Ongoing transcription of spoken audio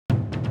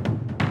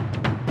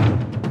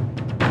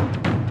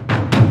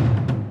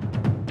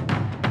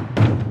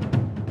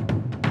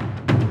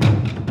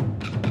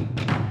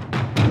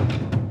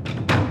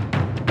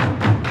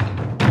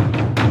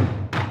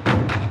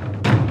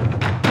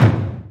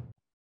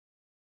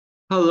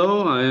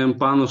Hello, I am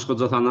Panos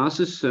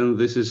Kotzathanasis, and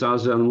this is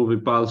ASEAN Movie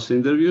Pulse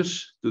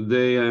Interviews.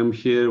 Today I am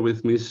here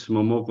with Miss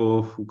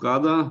Momoko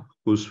Fukuda,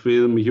 whose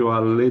film You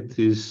Are Lit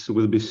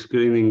will be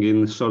screening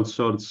in Short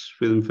Shorts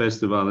Film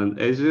Festival in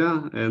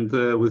Asia, and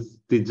with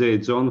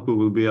DJ John, who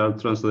will be our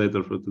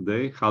translator for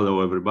today.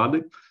 Hello,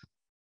 everybody.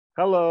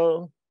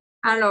 Hello.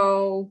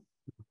 Hello.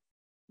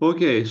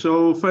 Okay,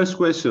 so first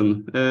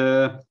question.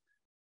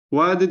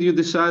 Why did you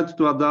decide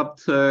to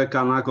adapt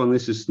Kanako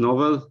Nishi's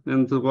novel,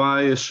 and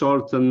why a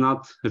short and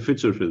not a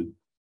feature film?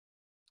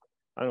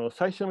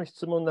 最初の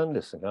質問なん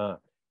です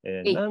が、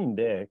なん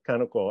で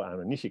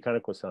西加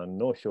奈子さん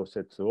の小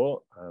説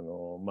を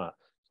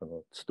そ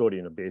のストーリ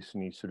ーのベース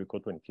にするこ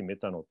とに決め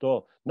たの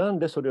と、なん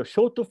でそれをシ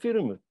ョートフィ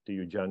ルムって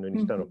いうジャンルに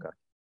したのか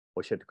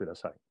教えてくだ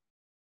さい。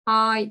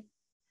はい。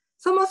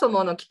そもそ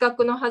もの企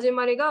画の始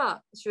まり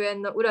が主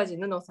演の浦地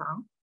布さ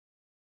ん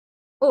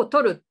を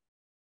撮る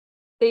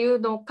ってい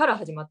うのから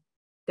始まっ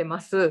てま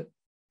す。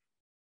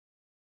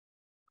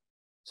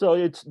So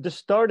this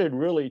started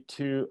really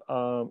to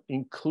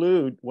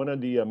include one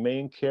of the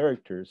main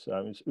characters,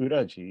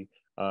 Uraji,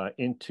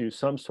 into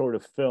some sort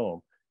of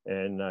film,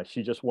 and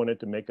she just wanted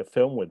to make a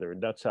film with her.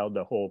 That's how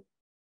the whole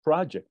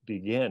project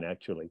began,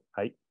 actually.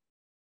 はい。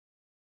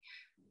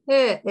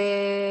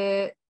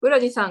で、浦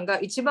地さん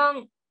が一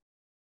番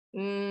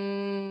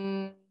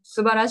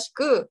素晴らし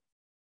く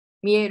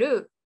見え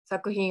る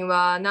作品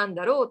は何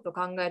だろうと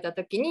考えた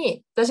とき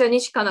に、私は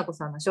西加奈子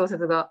さんの小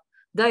説が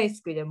大好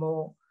きで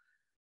もう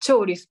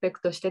超リスペ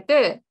クトして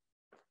て、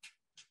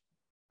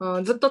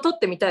ずっと撮っ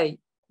てみたい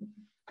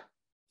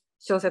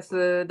小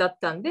説だっ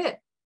たん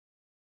で、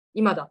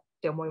今だっ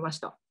て思いまし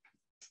た。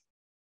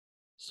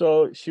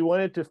So she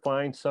wanted to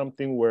find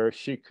something where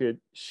she could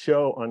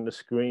show on the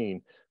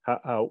screen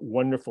how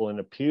wonderful and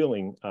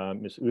appealing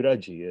Miss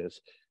Uraji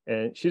is.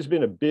 And she's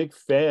been a big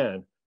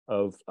fan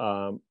of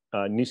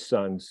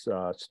Nissan's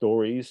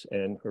stories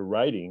and her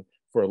writing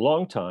for a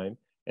long time.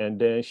 And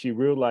then she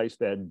realized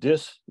that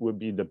this would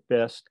be the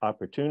best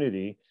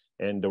opportunity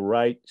and the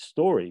right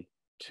story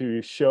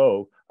to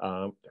show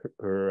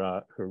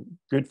her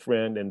good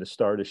friend and the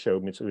star of the show,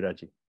 Miss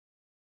Uraji.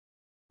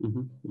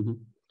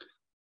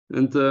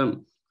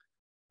 And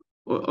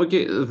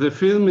okay, the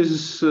film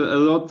is a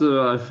lot,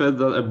 I've heard,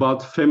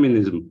 about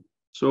feminism.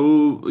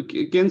 So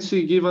can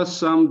she give us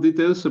some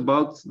details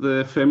about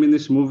the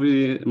feminist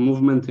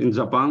movement in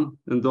Japan,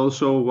 and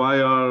also why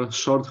are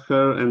short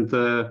hair and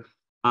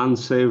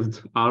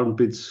unshaved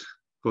armpits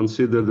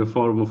considered a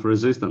form of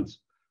resistance?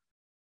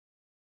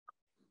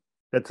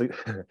 That's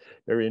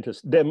very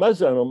interesting. で、ま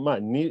ず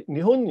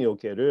日本にお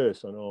ける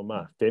フ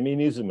ェミ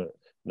ニズム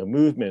のム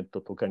ーブメン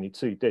トとかに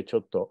ついてちょ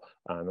っと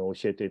教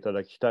えていた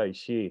だきたい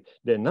し、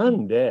で、な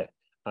んで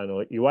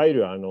いわゆ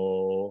る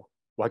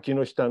脇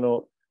の下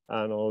の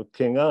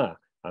毛が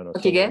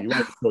脇毛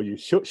そういう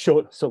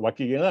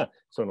脇毛が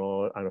フ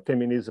ェ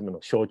ミニズムの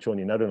象徴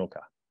になるの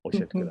か教え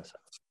てくださ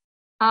い。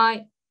は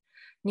い。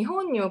日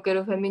本におけ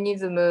るフェミニ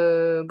ズ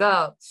ム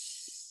が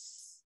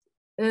す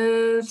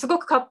ご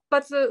く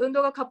運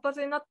動が活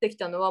発になってき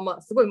たの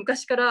は、すごい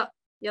昔から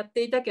やっ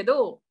ていたけ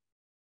ど、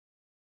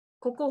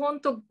ここほ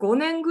んと5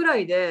年ぐら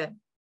いで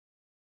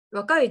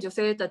若い女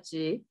性た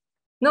ち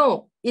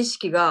の意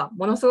識が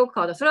ものすごく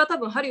変わった。それは多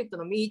分ハリウッド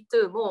の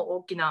MeToo も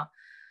大きな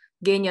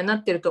原因にはな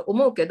ってると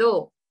思うけ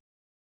ど、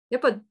や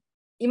っぱ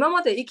今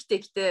まで生きて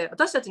きて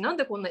私たちなん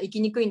でこんな生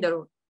きにくいんだろ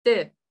うっ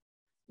て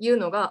いう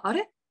のが、あ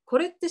れこ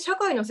れって社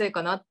会のせい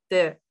かなっ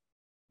て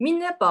みん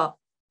なやっぱ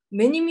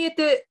目に見え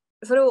て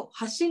それを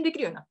発信でき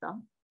るようになった。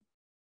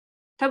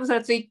多分それ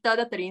は Twitter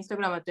だったり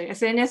Instagram だったり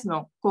SNS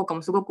の効果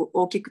もすごく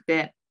大きく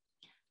て、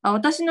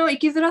私の生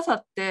きづらさ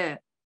っ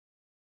て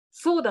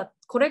そうだ、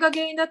これが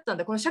原因だったん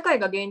だ、この社会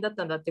が原因だっ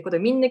たんだってこと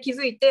でみんな気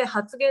づいて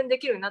発言で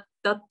きるようになっ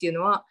たっていう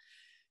のは、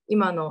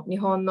今の日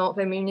本の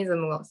フェミニズ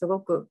ムがすご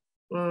く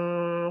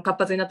活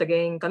発になった原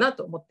因かな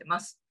と思って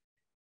ます。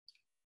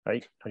は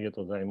い、ありが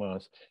とうございま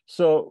す。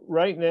So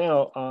right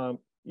now,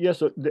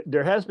 yes,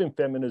 there has been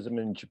feminism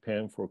in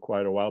Japan for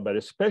quite a while, but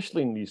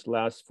especially in these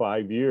last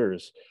 5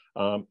 years,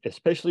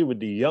 especially with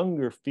the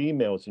younger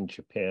females in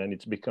Japan,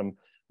 it's become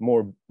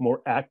more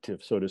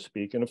active, so to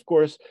speak. And of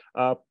course,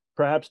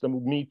 perhaps the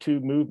Me Too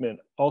movement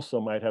also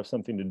might have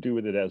something to do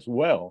with it as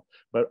well.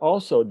 But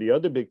also the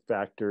other big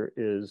factor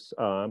is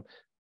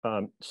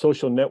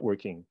social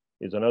networking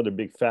is another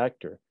big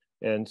factor.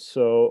 And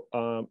so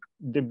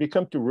they've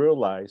become to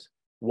realize,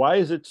 why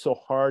is it so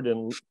hard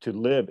to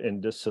live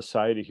in this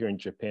society here in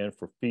Japan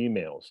for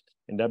females?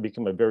 And that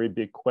became a very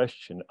big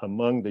question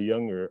among the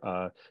younger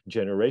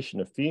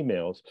generation of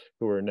females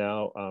who are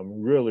now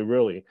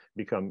really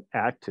become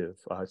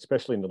active,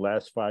 especially in the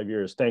last 5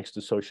 years, thanks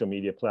to social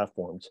media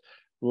platforms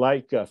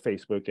like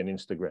Facebook and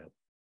Instagram.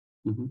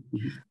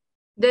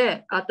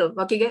 で、あと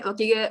脇毛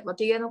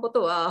のこ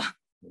とは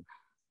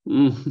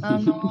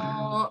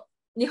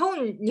日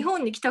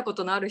本に来たこ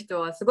とのある人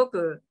はすご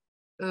く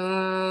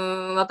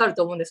わかる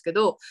と思うんですけ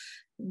ど、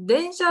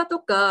電車と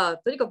か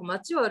とにかく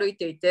街を歩い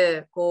てい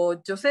てこ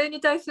う女性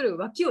に対する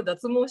脇を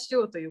脱毛し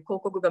ようという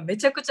広告がめ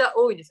ちゃくちゃ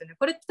多いんですよね。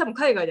これって多分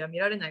海外では見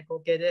られない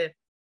光景で、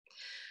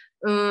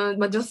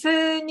女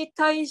性に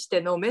対し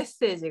てのメッ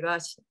セージが、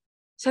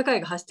社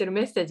会が発している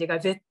メッセージが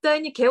絶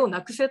対に毛を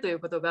なくせという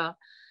ことが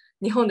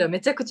日本では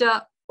めちゃくち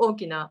ゃ大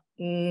きな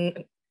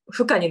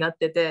負荷になっ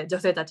てて、女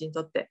性たちに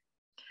とって。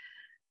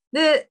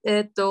で、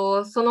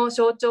その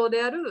象徴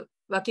である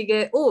脇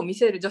毛を見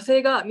せる、女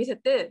性が見せ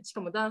て、し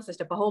かもダンスし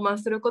てパフォーマン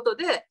スすること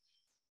で、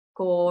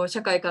こう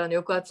社会からの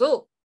抑圧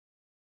を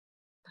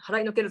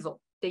払いのけるぞ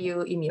ってい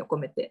う意味を込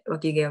めて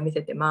脇毛を見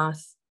せてま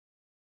す。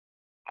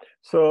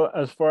So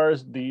as far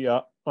as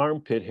the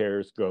armpit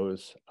hairs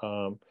goes,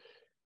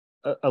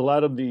 a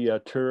lot of the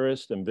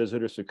tourists and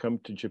visitors who come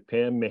to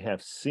Japan may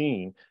have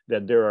seen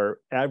that there are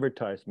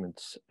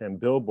advertisements and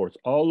billboards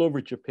all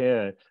over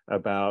Japan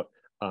about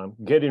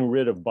getting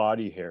rid of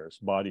body hairs.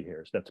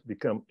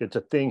 It's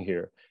a thing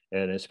here,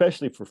 and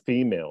especially for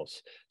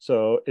females.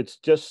 So it's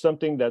just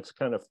something that's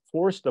kind of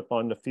forced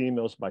upon the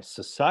females by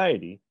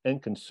society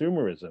and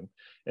consumerism.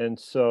 And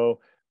so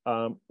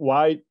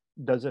why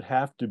does it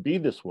have to be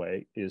this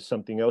way is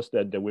something else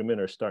that the women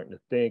are starting to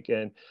think.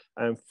 And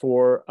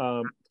for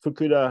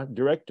Fukuda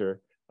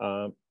director,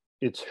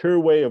 it's her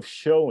way of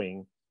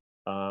showing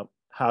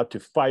how to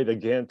fight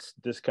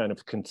against this kind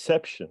of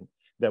conception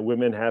that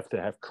women have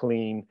to have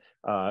clean,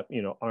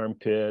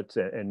 armpits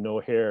and no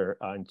hair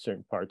in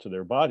certain parts of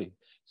their body.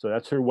 So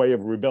that's her way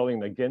of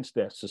rebelling against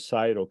that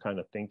societal kind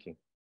of thinking.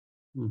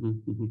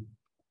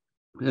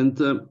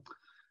 And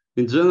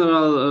in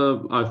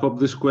general, I hope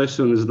this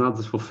question is not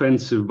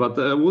offensive, but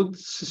I would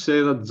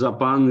say that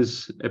Japan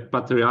is a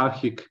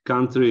patriarchic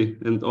country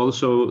and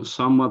also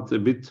somewhat a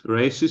bit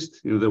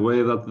racist in the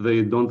way that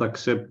they don't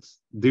accept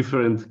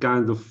different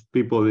kind of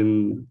people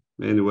in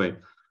any way.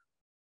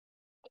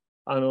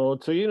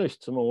 次の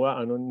質問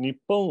は、日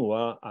本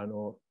は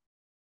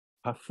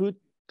家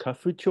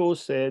父長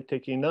制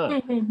的な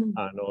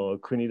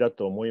国だ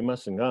と思いま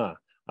すが、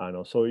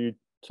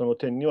その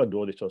点には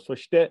どうでしょう。そ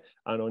して、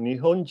日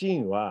本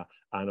人は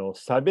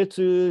差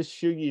別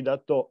主義だ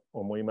と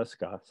思います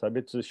か？差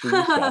別主義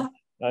者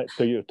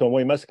と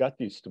思いますかっ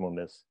ていう質問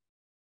です。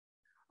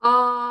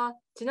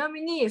ちな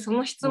みに、そ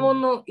の質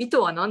問の意図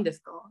は何で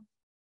すか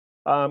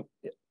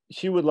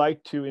？She would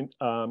like to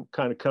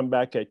kind of come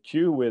back at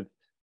you with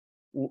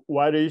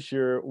why is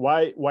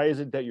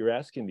it that you're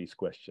asking these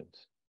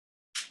questions?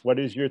 What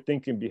is your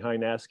thinking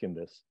behind asking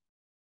this?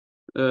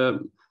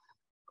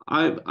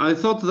 I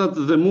thought that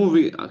the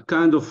movie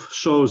kind of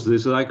shows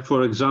this. Like,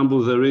 for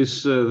example, there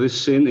is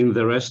this scene in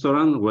the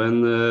restaurant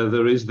when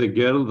there is the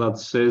girl that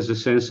says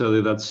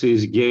essentially that she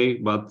is gay,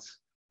 but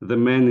the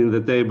men in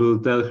the table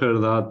tell her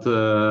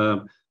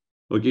that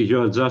okay,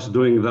 you're just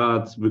doing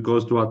that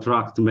because to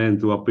attract men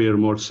to appear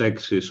more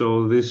sexy.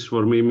 So this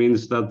for me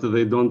means that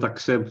they don't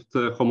accept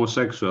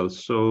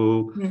homosexuals.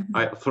 So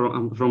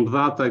from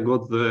that I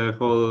got the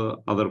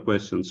whole other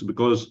questions,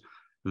 because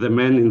the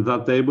men in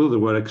that table, they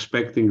were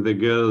expecting the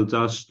girl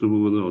just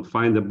to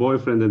find a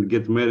boyfriend and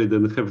get married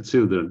and have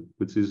children,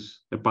 which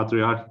is a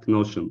patriarchal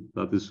notion.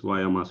 That is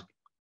why I'm asking.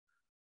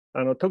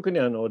 特に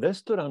レ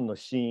ストランの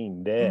シー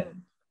ンで、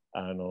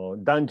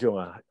男女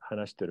が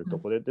話してると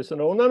ころで、そ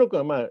の女の子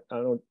は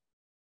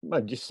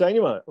実際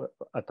には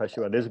私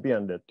はレズビア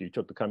ンだっていうち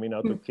ょっとカミングア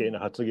ウト系な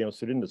発言を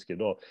するんですけ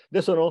ど、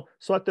でその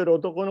座ってる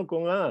男の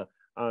子が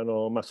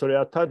それ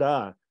はた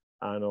だ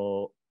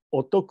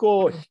男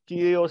を引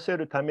き寄せ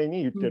るため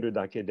に言ってる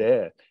だけ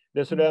で、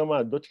それ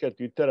はどっちかと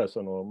言ったらい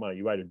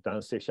わゆる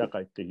男性社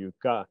会っていう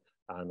か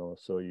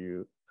そう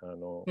いう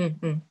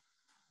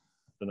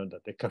なんだ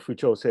って家父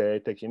長制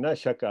的な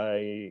社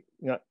会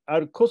があ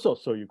るこそ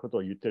そういうこと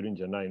を言ってるん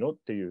じゃないのっ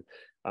ていう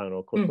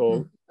こ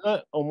と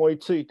が思い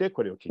ついて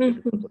これを聞い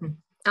てることです。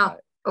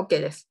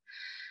OK です。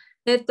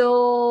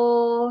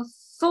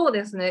そう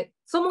ですね。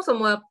そもそ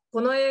も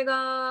この映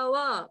画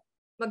は、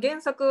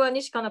原作は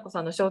西加奈子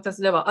さんの小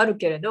説ではある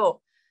けれ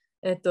ど、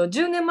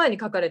10年前に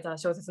書かれた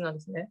小説なんで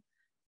すね。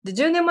で、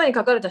10年前に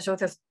書かれた小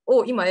説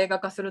を今映画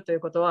化するという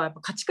ことは、やっ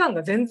ぱ価値観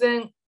が全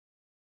然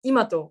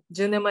今と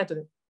10年前と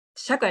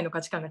社会の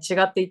価値観が違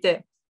ってい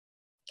て、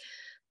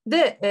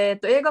で、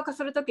映画化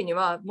するときに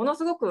はもの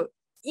すごく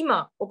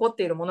今起こっ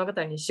ている物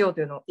語にしよう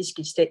というのを意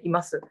識してい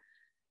ます。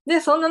で、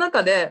そんな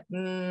中でこ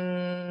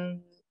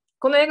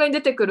の映画に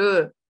出てく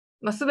る、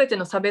全て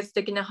の差別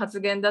的な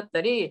発言だっ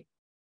たり、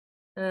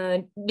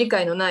理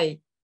解のな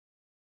い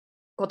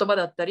言葉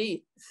だった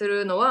りす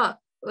るのは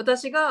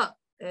私が、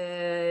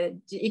生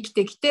き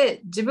てき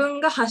て自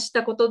分が発し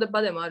た言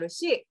葉でもある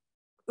し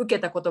受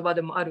けた言葉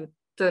でもある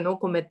というのを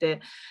込め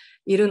て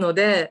いるの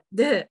で、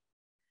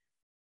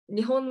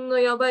日本の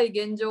やばい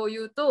現状を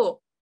言う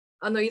と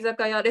居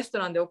酒屋レスト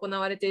ランで行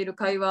われている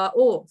会話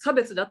を差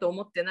別だと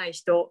思ってない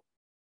人、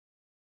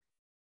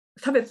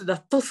差別だ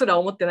とすら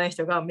思ってない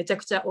人がめちゃ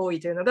くちゃ多い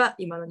というのが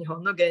今の日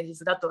本の現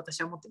実だと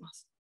私は思っていま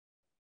す。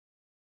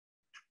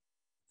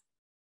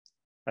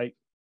はい。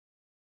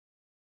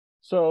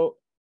So,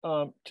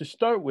 to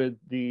start with,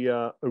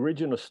 the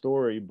original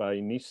story by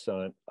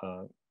Nishi-san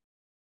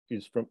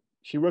is from,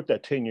 she wrote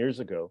that 10 years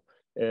ago.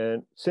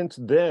 And since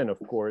then, of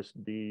course,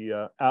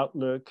 the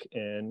outlook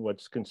and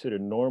what's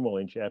considered normal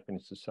in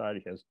Japanese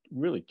society has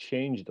really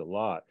changed a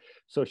lot.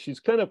 So she's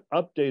kind of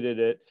updated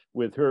it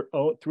with her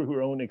own, through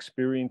her own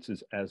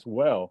experiences as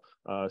well,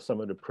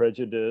 some of the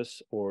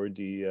prejudice or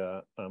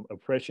the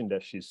oppression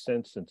that she's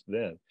sensed since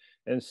then.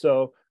 And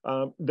so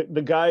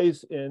the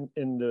guys in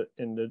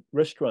the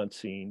restaurant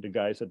scene, the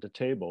guys at the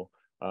table,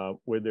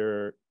 where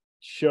they're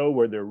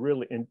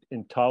really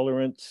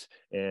intolerant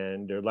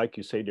and they're, like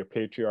you say, they're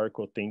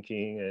patriarchal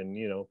thinking and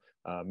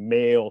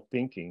male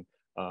thinking,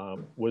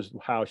 was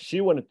how she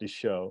wanted to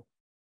show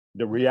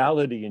the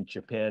reality in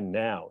Japan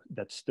now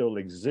that still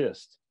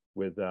exists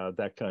with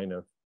that kind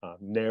of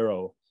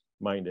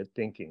narrow-minded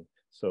thinking.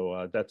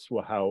 So that's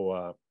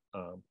how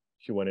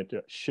she wanted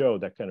to show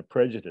that kind of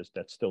prejudice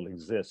that still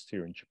exists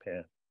here in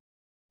Japan.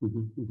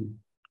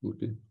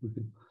 Okay.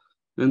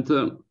 And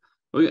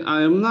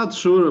I am not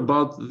sure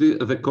about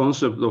the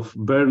concept of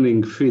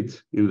burning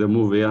feet in the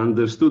movie. I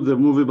understood the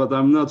movie, but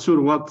I'm not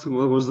sure what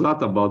was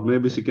that about.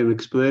 Maybe she can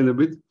explain a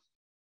bit.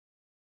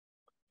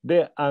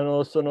 で、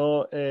そ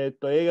の、映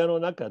画の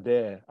中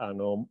で、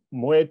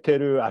燃えて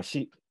る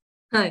足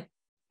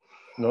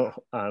の、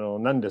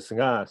なんです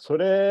が、そ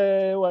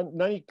れは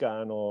何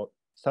か、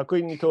作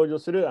品に登場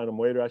する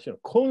燃える足の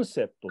コン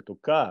セプトと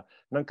か、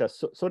なんか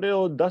それ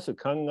を出す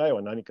考え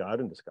は何かあ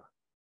るんですか？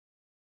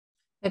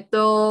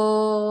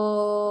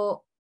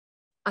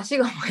足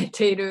が燃え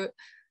ている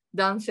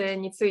男性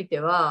について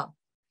は、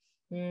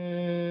す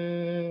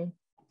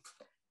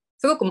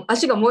ごく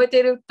足が燃えて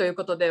いるという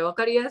ことで分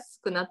かりやす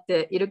くなっ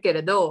ているけ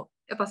れど、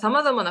やっぱさ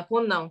まざまな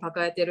困難を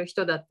抱えている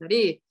人だった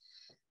り、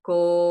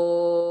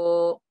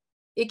こう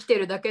生きてい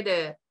るだけ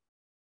で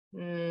し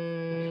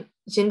ん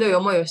どい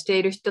思いをして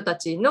いる人た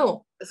ち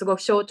のすご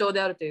く象徴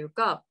であるという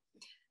か、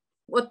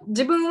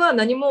自分は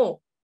何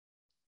も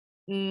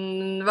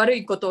悪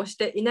いことをし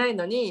ていない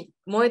のに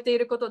燃えてい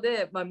ること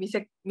で、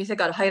店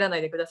から入らな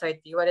いでくださいっ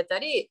て言われた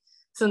り、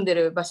住んで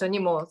る場所に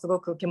もすご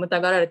く煙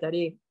たがられた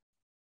り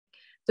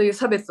という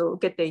差別を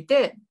受けてい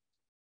て、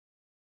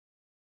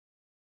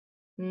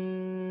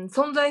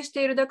存在し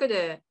ているだけ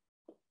で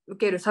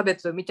受ける差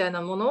別みたい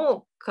なもの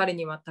を彼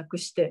には託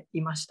して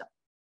いました。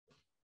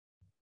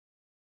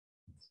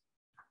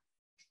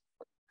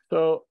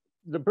So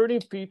the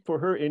burning feet for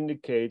her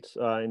indicates,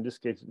 in this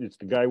case, it's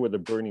the guy with the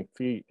burning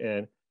feet.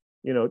 And,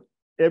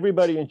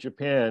 everybody in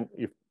Japan,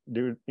 if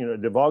they're,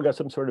 they've all got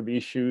some sort of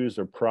issues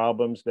or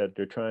problems that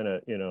they're trying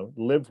to,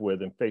 live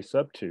with and face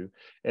up to.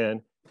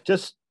 And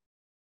just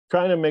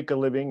trying to make a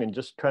living and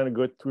just trying to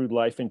go through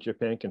life in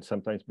Japan can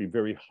sometimes be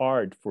very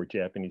hard for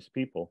Japanese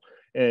people.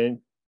 And,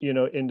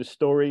 in the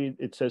story,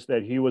 it says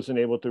that he wasn't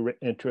able to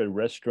enter a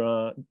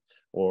restaurant,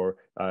 or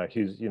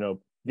he's,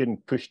 getting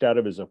pushed out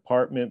of his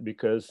apartment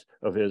because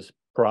of his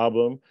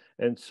problem.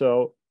 And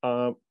so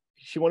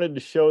she wanted to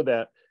show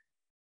that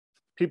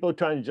people are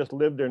trying to just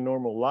live their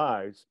normal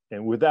lives,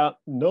 and without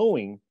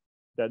knowing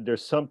that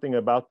there's something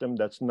about them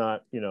that's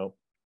not,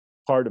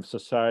 part of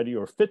society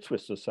or fits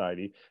with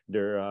society,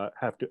 they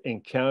have to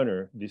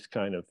encounter these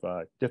kind of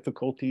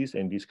difficulties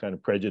and these kind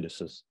of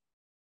prejudices.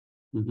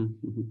 Okay.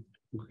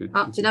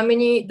 ちなみ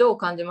にどう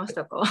感じまし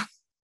たか？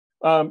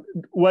 how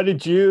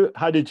did you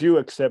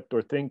accept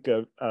or think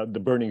of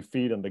the burning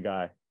feet on the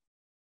guy?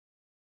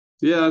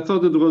 Yeah, I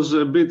thought it was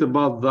a bit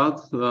about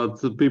that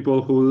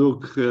people who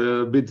look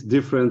a bit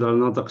different are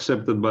not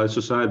accepted by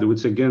society,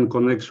 which again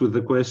connects with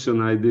the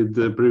question I did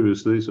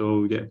previously.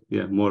 So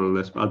yeah, more or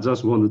less. I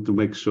just wanted to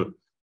make sure.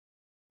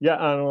 いや、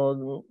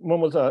も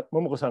も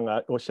こさん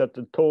がおっしゃっ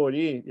た通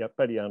り、やっ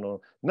ぱり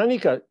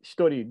何か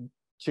一人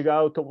違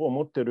うとこを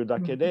持ってるだ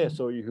けで、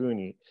そういうふう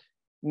に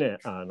ね、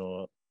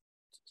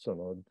そ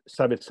の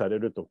差別され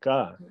ると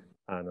か、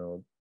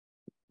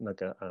なん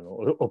か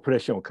オプレッ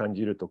ションを感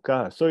じると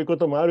か、そういうこ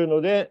ともある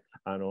ので、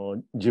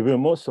自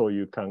分もそう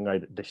いう考え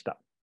でした。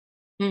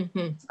は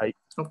い。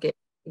Okay. Okay,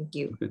 thank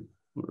you. Okay.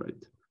 All right.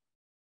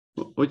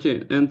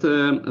 Okay, and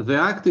the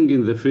acting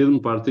in the film,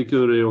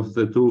 particularly of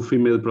the two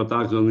female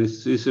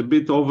protagonists, is a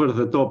bit over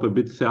the top, a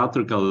bit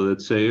theatrical,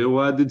 let's say.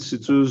 Why did she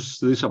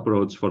choose this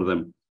approach for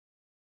them?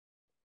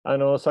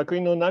 作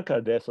品の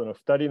中でその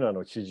2人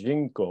の主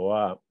人公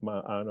は、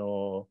な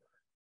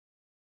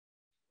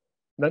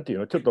んていう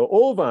の、ちょっと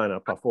オーバー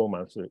なパフォー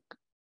マンス、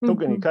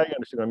特に海外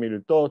の人が見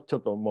ると、ちょ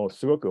っともう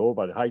すごくオー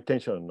バーでハイテン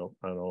ションの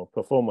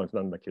パフォーマンス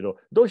なんだけど、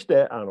どうし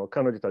て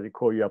彼女たち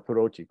こういうアプ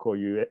ローチ、こう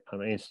いう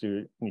演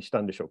出にし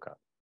たんでしょうか？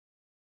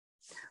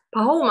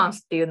パフォーマン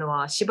スっていうの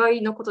は芝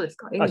居のことです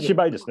か？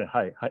芝居ですね。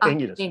はい。演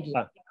技です。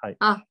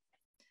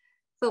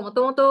そう、も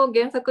ともと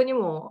原作に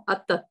もあ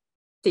ったっ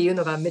ていう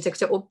のがめちゃく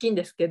ちゃ大きいん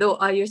ですけ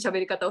ど、ああいう喋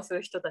り方をす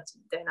る人たち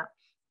みたいな。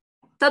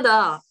た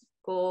だ、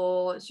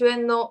主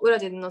演の浦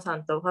地乃さ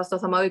んとファースト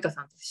サマーウイカ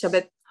さんと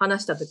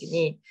話したとき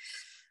に、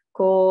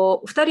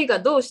2人が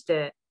どうし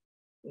て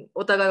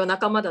お互いを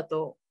仲間だ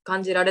と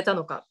感じられた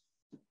のか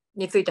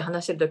について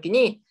話してるとき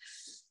に、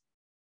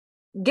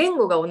言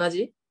語が同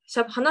じ、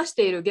話し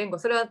ている言語、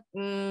それは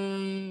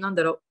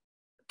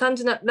単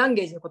純なラン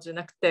ゲージのことじゃ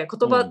なくて、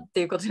言葉って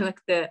いうことじゃな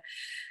くて、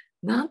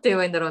なんて言え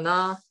ばいいんだろう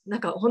な。なん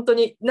か本当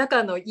に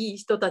仲のいい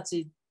人た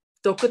ち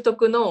独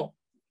特の、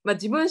例えば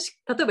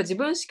自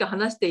分しか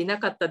話していな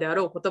かったであ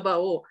ろう言葉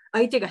を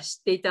相手が知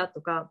っていた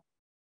とか、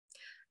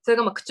それ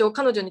が口調、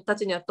彼女た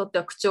ちにとって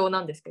は口調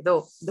なんですけ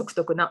ど、独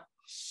特な。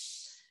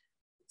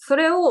そ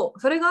れ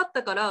があっ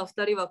たから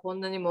2人はこん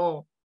なに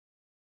も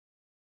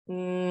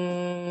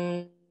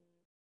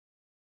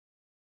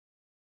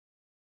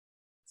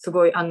す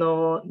ごい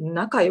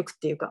仲良くっ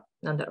ていうか、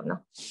なんだろう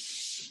な、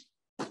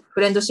フ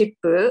レンドシッ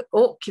プ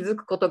を築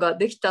くことが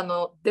できた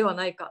のでは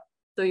ないか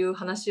という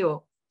話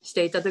をし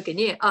ていたとき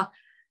に、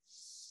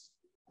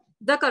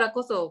だから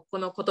こそこ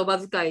の言葉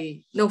遣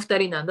いの2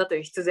人なんだと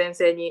いう必然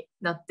性に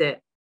なっ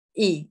て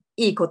い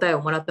い答え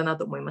をもらったな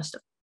と思いまし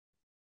た。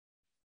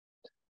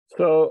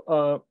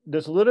So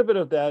there's a little bit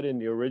of that in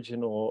the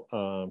original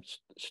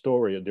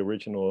story, the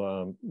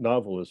original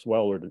novel as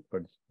well, or the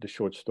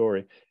short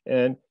story.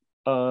 And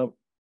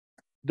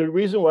the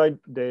reason why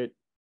they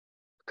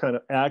kind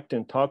of act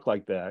and talk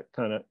like that,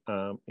 kind of,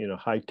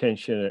 high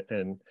tension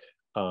and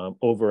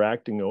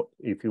overacting,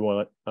 if you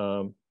want,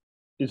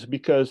 is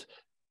because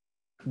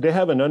they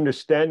have an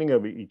understanding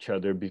of each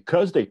other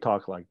because they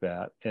talk like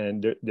that.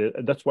 And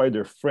that's why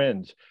they're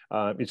friends.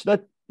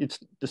 It's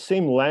the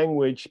same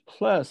language,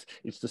 plus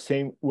it's the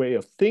same way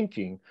of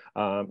thinking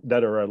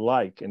that are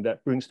alike, and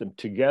that brings them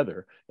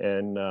together.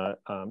 And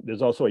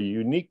there's also a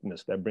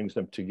uniqueness that brings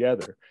them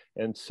together.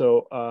 And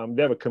so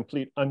they have a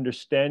complete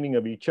understanding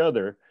of each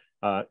other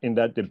in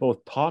that they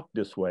both talk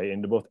this way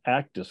and they both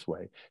act this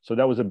way. So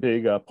that was a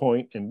big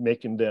point in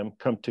making them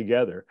come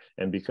together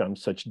and become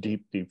such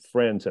deep, deep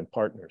friends and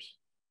partners.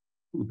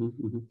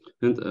 And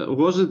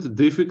was it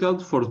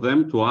difficult for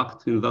them to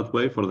act in that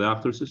way, for the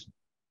actresses?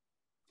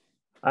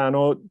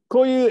 こ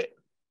ういう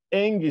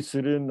演技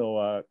するの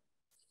は、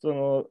そ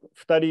の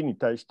2人に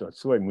対しては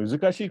すごい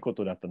難しいこ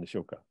とだったんでしょ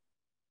うか？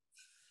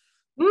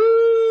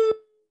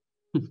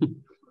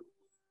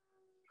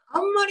あ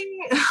んまり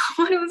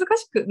難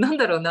しく、なん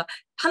だろうな、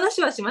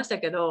話はしました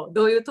けど、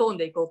どういうトーン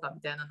でいこうか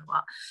みたいなの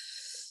は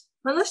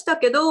話した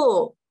け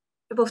ど、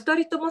やっぱ2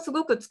人ともす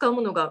ごく使う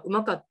ものがう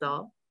まかっ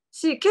た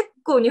し、結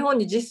構日本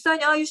に実際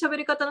にああいう喋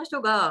り方の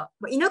人が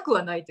いなく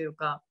はないという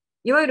か、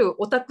いわゆる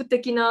オタク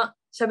的な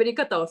喋り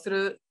方をす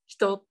る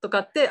人とか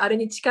ってあれ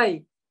に近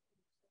い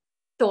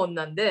トーン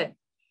なんで、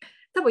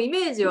多分イ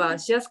メージは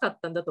しやすかっ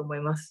たんだと思い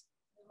ます。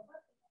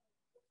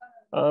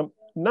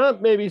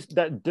Not maybe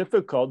that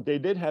difficult. They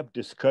did have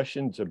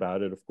discussions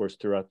about it, of course,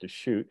 throughout the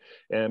shoot,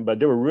 but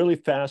they were really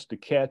fast to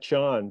catch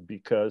on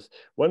because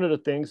one of the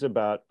things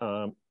about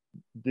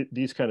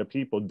these kind of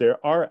people, there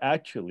are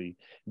actually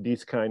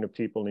these kind of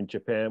people in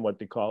Japan, what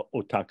they call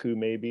otaku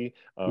maybe,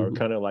 or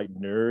kind of like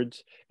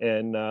nerds.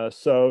 And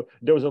so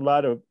there was a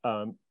lot of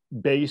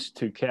base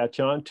to catch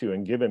on to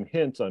and give him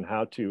hints on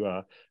how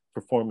to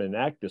perform and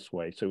act this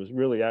way. So it was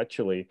really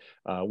actually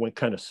went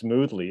kind of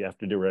smoothly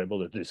after they were able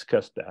to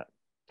discuss that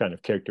kind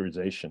of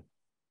characterization.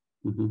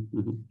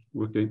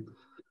 Okay.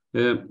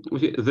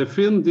 Okay. The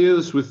film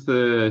deals with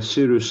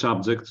serious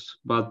subjects,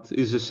 but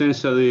is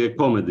essentially a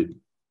comedy.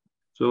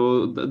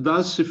 So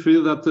does she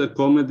feel that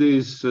comedy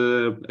is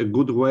a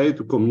good way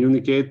to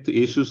communicate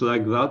issues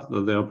like that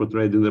they are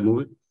portrayed in the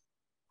movie?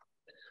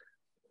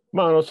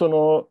 そ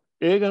の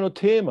映画の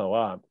テーマ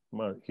は、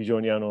非常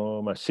に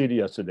シ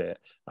リアスで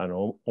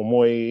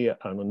重い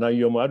内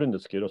容もあるんで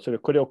すけど、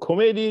これをコ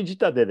メディ仕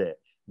立てで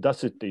出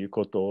すっていう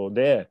こと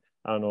で、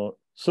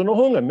その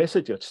方がメッセ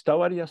ージが伝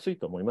わりやすい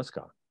と思います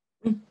か？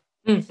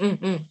明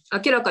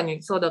らか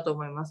にそうだと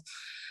思います。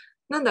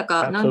なんだ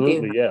か、なんてい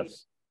うの、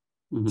yes.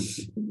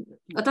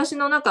 私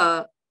の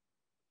中、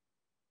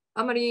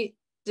あまり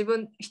す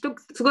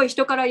ごい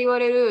人から言わ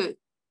れる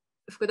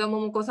福田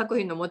桃子作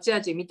品の持ち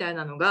味みたい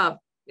なのが、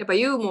やっぱ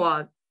ユーモ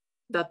ア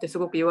だってす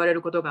ごく言われ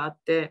ることがあっ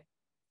て、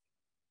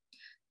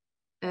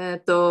深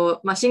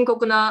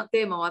刻な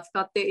テーマを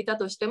扱っていた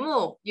として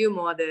も、ユー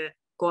モアで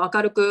こう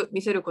明るく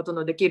見せること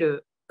のでき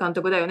る監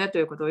督だよねと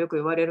いうことをよく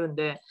言われるん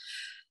で、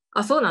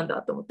そうなん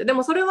だと思って。で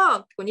もそれ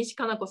は西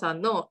加奈子さ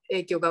んの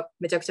影響が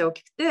めちゃくちゃ大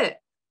きく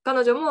て、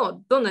彼女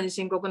もどんなに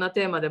深刻な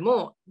テーマで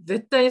も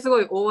絶対にす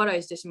ごい大笑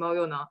いしてしまう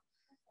ような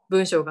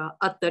文章が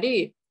あった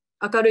り、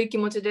明るい気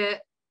持ち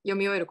で読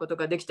み終えること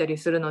ができたり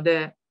するの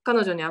で、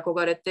彼女に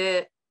憧れ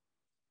て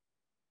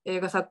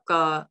映画作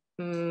家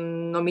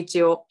の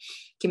道を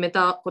決め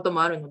たこと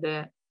もあるの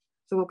で、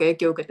すごく影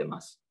響を受けて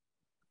ます。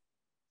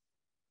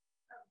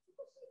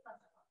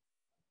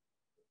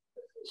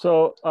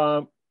So,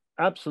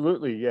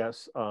 absolutely,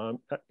 yes.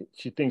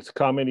 She thinks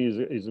comedy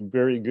is a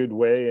very good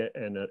way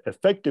and an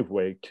effective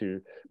way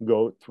to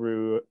go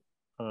through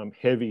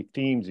heavy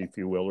themes, if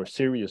you will, or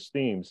serious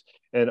themes.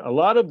 And a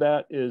lot of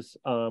that is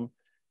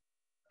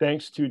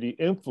thanks to the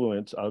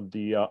influence of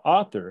the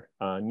author,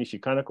 Nishi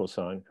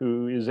Kanako-san,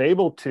 who is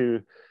able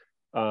to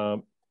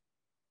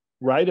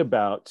write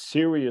about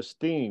serious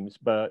themes,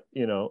 but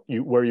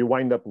where you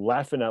wind up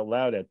laughing out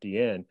loud at the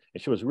end.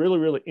 And she was really,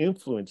 really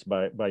influenced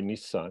by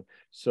Nishi-san.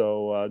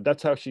 So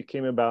that's how she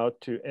came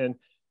about to. And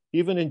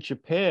even in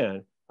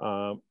Japan,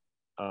 Momoko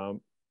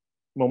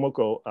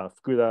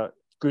Fukuda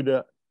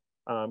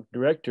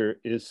director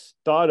is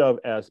thought of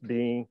as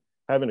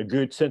having a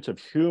good sense of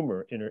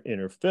humor in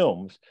her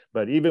films,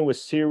 but even with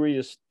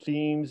serious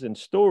themes and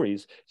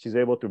stories, she's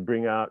able to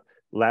bring out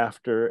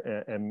laughter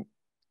and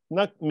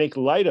not make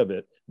light of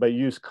it, but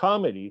use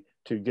comedy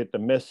to get the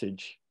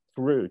message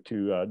through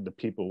to the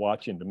people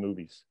watching the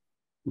movies.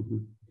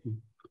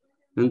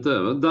 And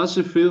does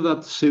she feel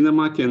that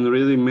cinema can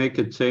really make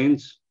a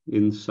change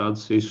in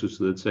such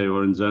issues, let's say,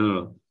 or in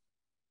general?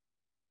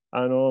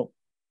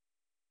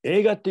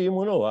 映画っていう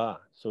もの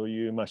はそう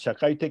いう社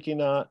会的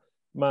な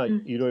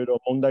いろいろ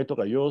問題と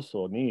か要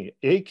素に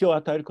影響を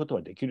与えること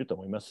はできると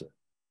思います。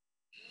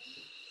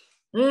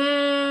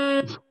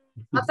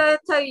与え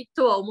たい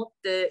とは思っ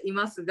てい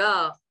ます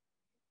が、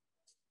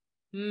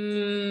社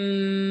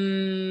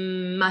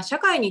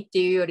会にって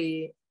いうよ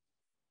り、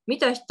見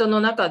た人の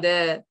中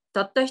で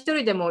たった一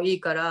人でもいい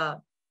か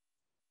ら、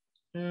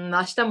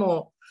明日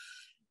も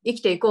生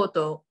きていこう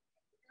と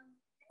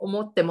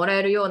思ってもら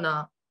えるよう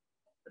な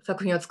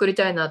作品を作り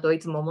たいなとい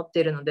つも思って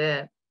いるの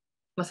で、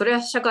それ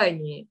は社会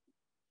に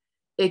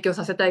影響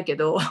させたいけ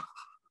ど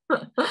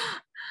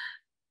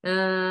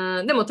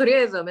でもとりあ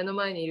えずは目の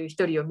前にいる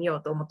一人を見よ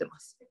うと思ってま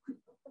す。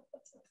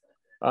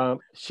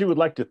She would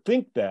like to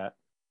think that,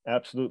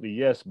 absolutely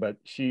yes, but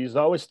she's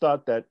always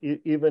thought that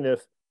even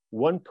if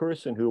one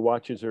person who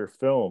watches her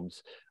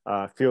films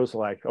feels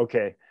like,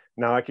 okay,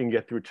 now I can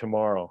get through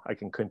tomorrow, I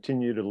can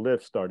continue to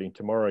live starting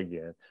tomorrow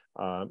again.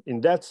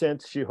 In that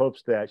sense, she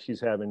hopes that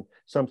she's having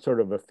some sort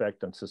of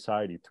effect on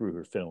society through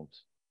her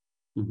films.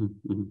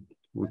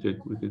 Okay.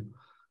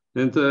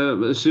 And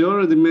she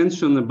already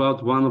mentioned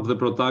about one of the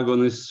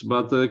protagonists,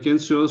 but can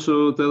she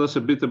also tell us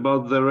a bit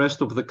about the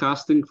rest of the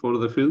casting for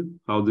the film?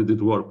 How did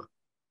it work?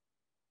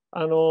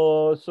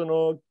 そ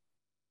の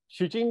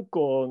主人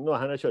公の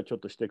話はちょっ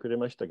としてくれ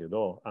ましたけ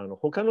ど、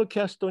他の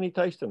キャストに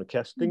対してのキ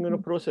ャスティングの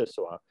プロセ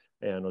スは、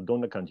ど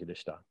んな感じで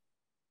した？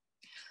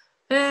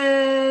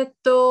今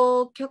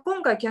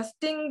回キャス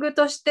ティング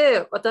とし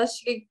て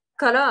私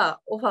か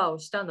らオファーを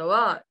したの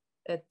は、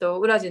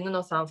浦地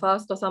布さん、ファー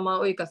ストサマ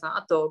ーウイカさん、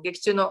あと劇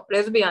中の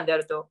レズビアンであ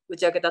ると打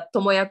ち明けた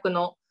友役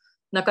の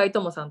中井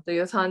智さんとい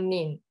う3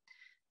人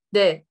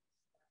で、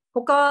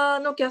他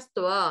のキャス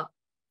トは、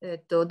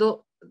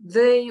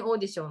全員オー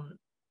ディション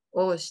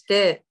をし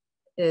て、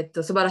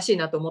素晴らしい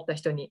なと思った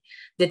人に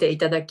出てい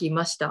ただき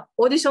ました。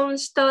オーディション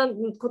した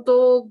こ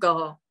と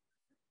が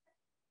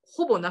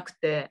ほぼなく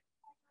て、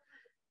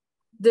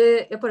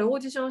でやっぱりオー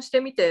ディションして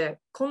みて、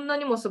こんな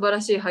にも素晴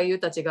らしい俳優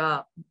たち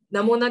が、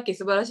名もなき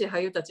素晴らしい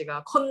俳優たち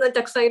がこんなに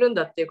たくさんいるん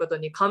だっていうこと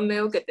に感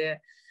銘を受け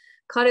て、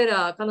彼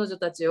女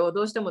たちを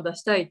どうしても出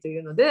したいとい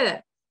うの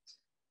で、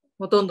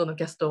ほとんどの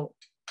キャストを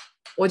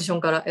オーディショ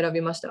ンから選び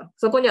ました。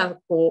そこには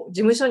事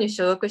務所に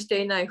所属し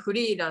ていないフ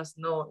リーラン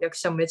スの役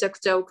者もめちゃく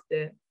ちゃ多く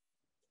て、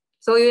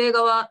そういう映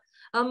画は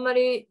あんま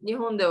り日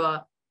本で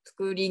は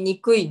作り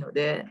にくいの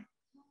で、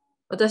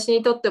私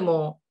にとって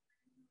も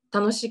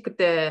楽しく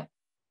て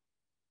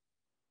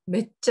め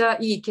っちゃ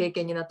いい経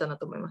験になったな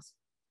と思います。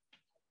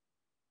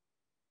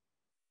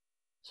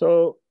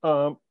So,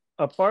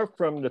 apart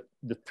from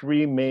the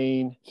three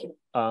main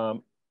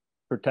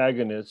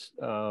protagonists,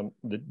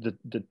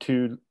 the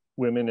two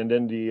women, and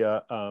then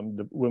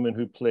the woman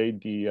who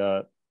played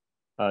the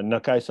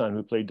Nakai-san,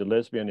 who played the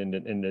lesbian in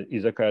the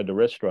izakaya, the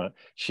restaurant,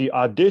 she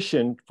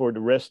auditioned for the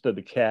rest of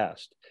the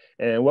cast.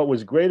 And what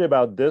was great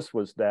about this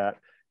was that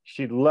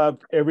she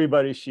loved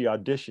everybody she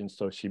auditioned,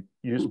 so she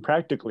used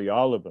practically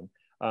all of them.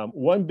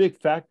 One big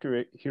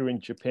factor here in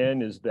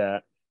Japan is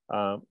that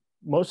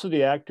most of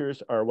the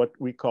actors are what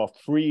we call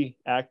free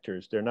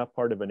actors. They're not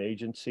part of an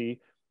agency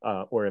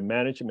or a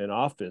management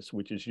office,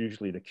 which is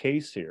usually the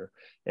case here.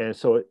 And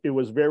so it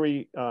was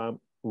very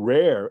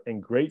rare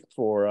and great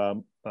for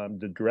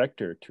the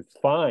director to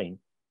find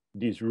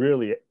these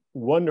really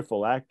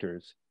wonderful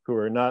actors who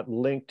are not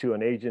linked to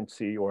an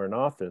agency or an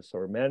office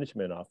or a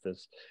management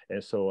office.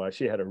 And so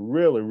she had a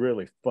really,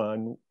 really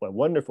fun,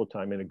 wonderful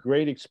time and a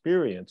great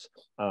experience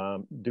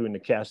doing the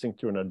casting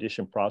through an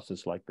audition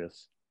process like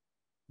this.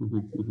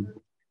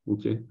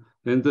 Okay.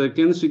 And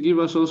can you give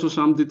us also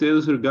some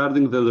details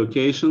regarding the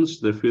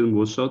locations the film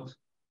was shot?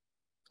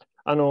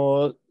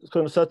 そ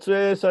の撮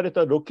影され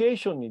たロケー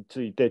ションに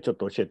ついてちょっ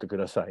と教えてく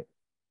ださい。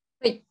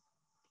はい。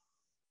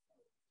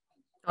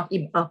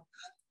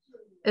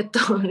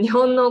日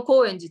本の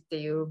高円寺って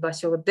いう場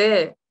所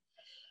で、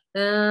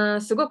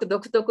すごく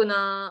独特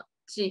な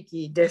地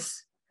域で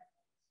す。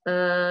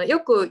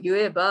よく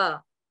言え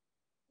ば、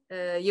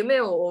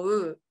夢を追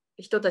う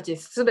人たち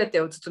すべ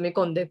てを包み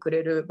込んでく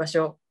れる場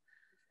所。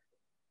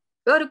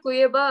悪く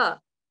言え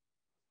ば、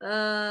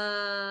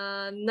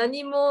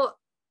何も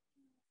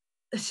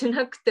し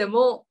なくて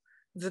も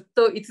ずっ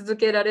と居続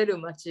けられる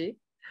街。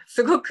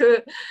すご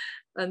く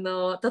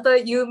たと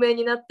え有名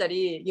になった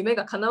り夢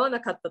が叶わ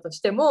なかったとし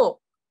ても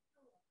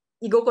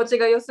居心地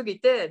が良すぎ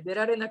て出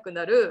られなく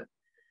なる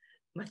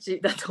街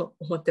だと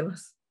思ってま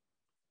す。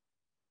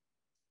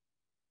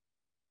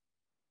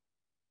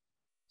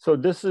So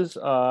this is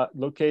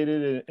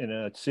located in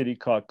a city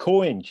called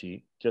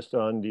Koenji, just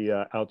on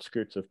the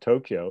outskirts of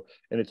Tokyo.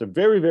 And it's a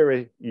very,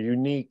 very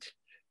unique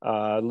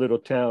little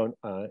town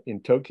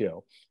in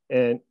Tokyo.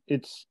 And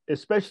it's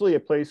especially a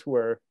place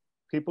where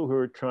people who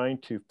are trying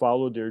to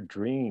follow their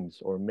dreams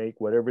or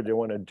make whatever they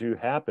want to do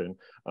happen,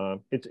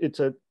 it's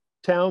a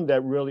town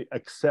that really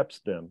accepts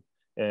them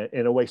and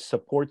in a way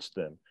supports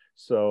them.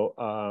 So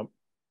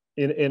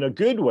in a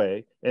good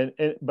way,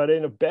 but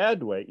in a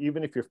bad way,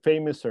 even if you're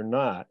famous or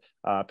not,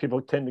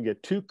 people tend to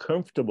get too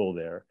comfortable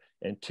there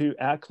and too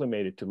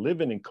acclimated to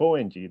living in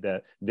Koenji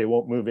that they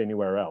won't move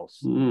anywhere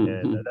else.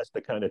 And that's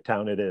the kind of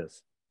town it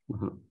is.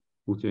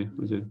 Okay.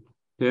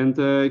 And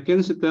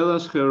can she tell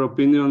us her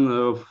opinion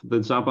of the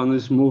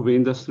Japanese movie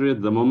industry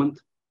at the moment?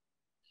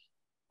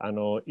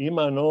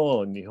 今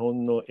の日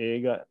本の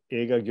映画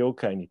業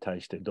界に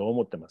対してどう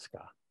思ってます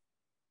か？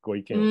ご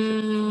意見を教え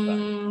てくだ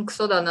さい。ク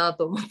ソだな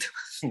と思ってま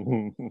す。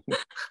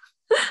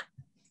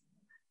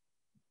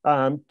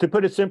To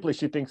put it simply,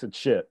 she thinks it's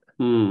shit.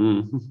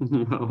 Okay.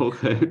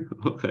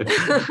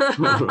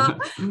 Right.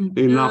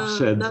 Enough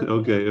said.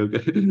 Okay.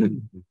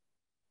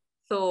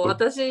 そう、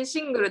私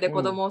シングルで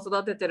子供を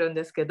育ててるん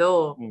ですけ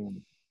ど、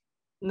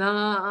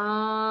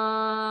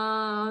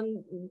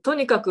と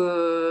にか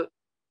く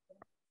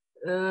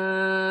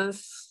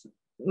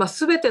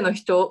すべての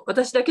人、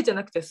私だけじゃ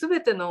なくてすべ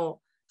ての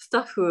スタ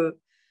ッフ、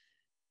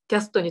キ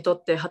ャストにと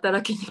って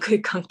働きにく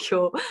い環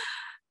境、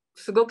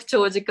すごく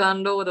長時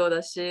間労働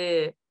だ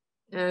し、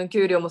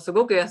給料もす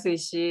ごく安い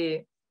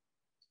し、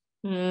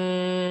な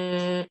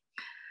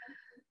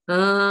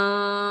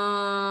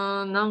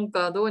ん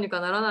かどうにか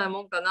ならない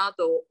もんかな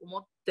と思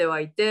って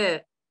はい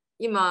て、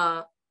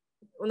今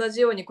同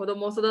じように子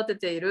供を育て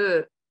てい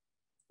る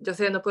女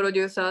性のプロ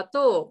デューサー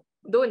と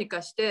どうに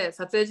かして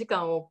撮影時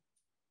間を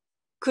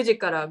9時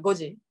から5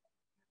時、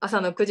朝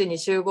の9時に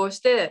集合し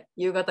て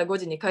夕方5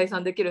時に解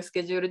散できるス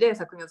ケジュールで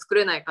作品を作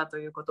れないかと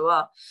いうこと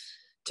は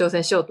挑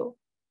戦しようと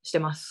して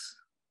ます。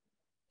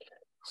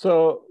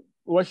So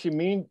what she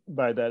means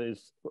by that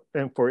is,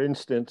 and for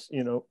instance,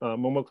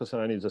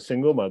 Momoko-san is a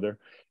single mother,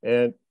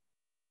 and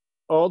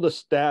all the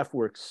staff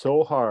work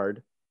so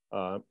hard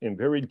in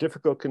very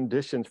difficult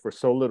conditions for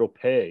so little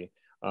pay,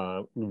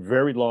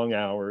 very long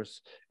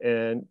hours,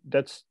 and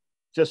that's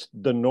just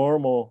the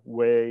normal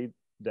way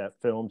that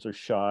films are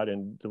shot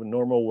and the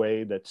normal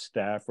way that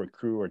staff or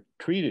crew are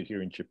treated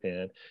here in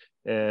Japan.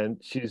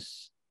 And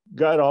she's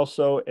got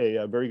also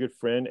a very good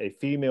friend, a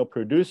female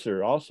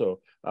producer also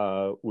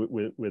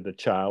with a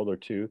child or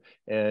two.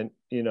 And,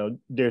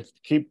 they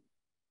keep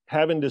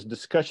having this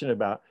discussion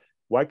about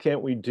why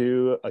can't we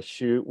do a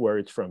shoot where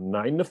it's from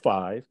 9 to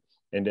 5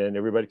 and then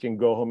everybody can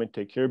go home and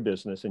take care of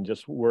business and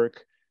just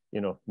work,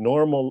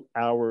 normal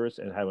hours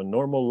and have a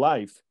normal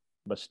life,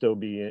 but still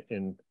be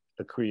in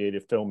the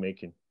creative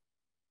filmmaking.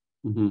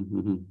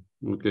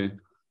 Okay.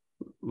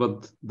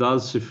 But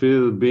does she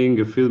feel being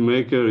a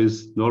filmmaker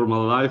is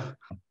normal life?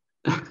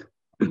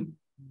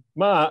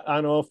 ま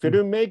あ、フィ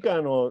ルムメーカ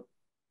ーの、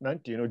なん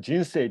ていうの、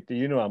人生って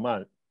いうのは、まあ、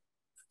普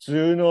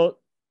通の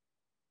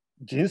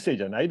人生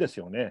じゃないです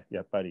よね、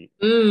やっぱり。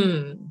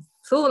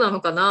そうな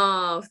のか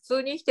な。普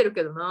通に生きてる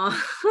けどな。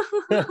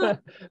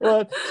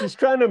Well, she's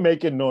trying to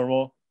make it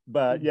normal,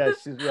 but yeah,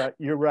 she's right.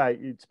 You're right.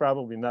 It's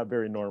probably not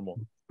very normal.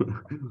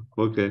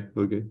 Okay.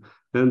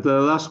 And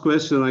last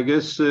question, I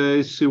guess,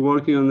 is she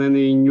working on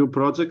any new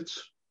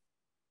projects?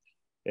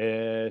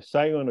 最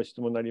後の質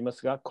問になりま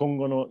すが、今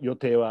後の予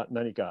定は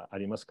何かあ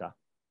りますか？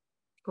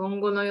今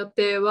後の予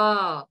定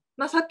は、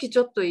さっきち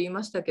ょっと言い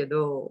ましたけ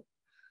ど、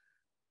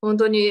本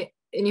当に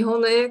日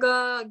本の映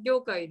画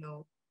業界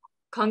の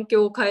環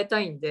境を変えた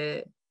いん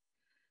で、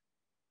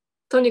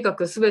とにか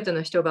く全て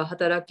の人が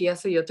働きや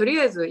すいよ。とり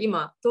あえず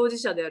今、当事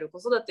者である子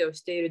育てを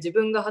している自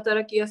分が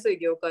働きやすい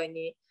業界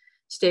に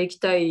していき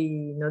た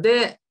いの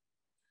で、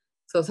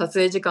そう撮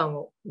影時間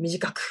を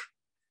短く、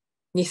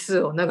日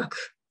数を長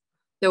く、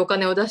でお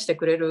金を出して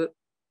くれる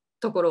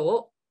ところ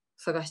を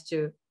探し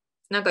中。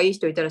なんかいい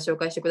人いたら紹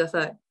介してくだ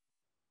さい。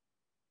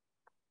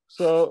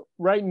So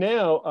right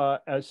now,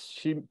 as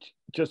she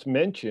just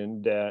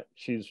mentioned, that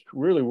she's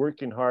really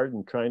working hard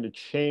and trying to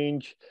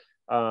change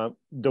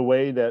the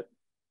way that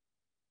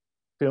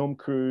film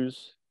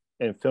crews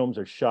and films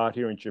are shot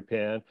here in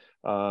Japan,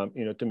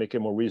 to make it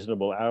more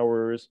reasonable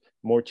hours,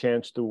 more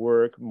chance to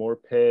work, more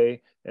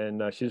pay.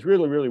 And she's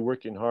really, really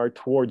working hard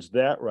towards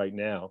that right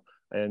now.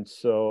 And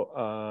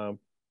so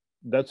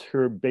that's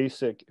her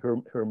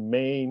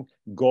main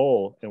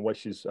goal and what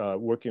she's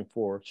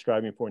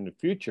striving for in the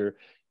future.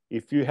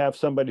 If you have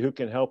somebody who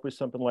can help with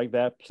something like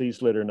that,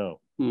 please let her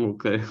know.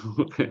 Okay.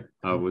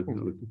 I would.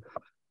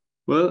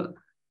 Well,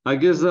 I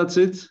guess that's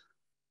it.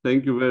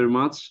 Thank you very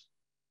much.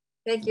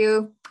 Thank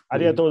you. あ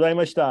りがとうござい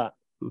ました。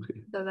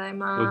Okay.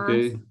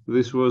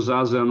 This was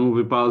ASEAN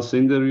Movie Pulse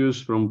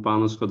interviews from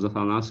Panos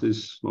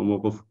Kotzathanasis,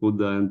 Momoko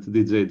Fukuda, and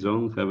DJ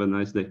John. Have a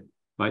nice day.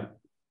 Bye.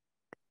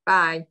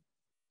 Bye.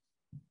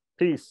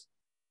 Peace.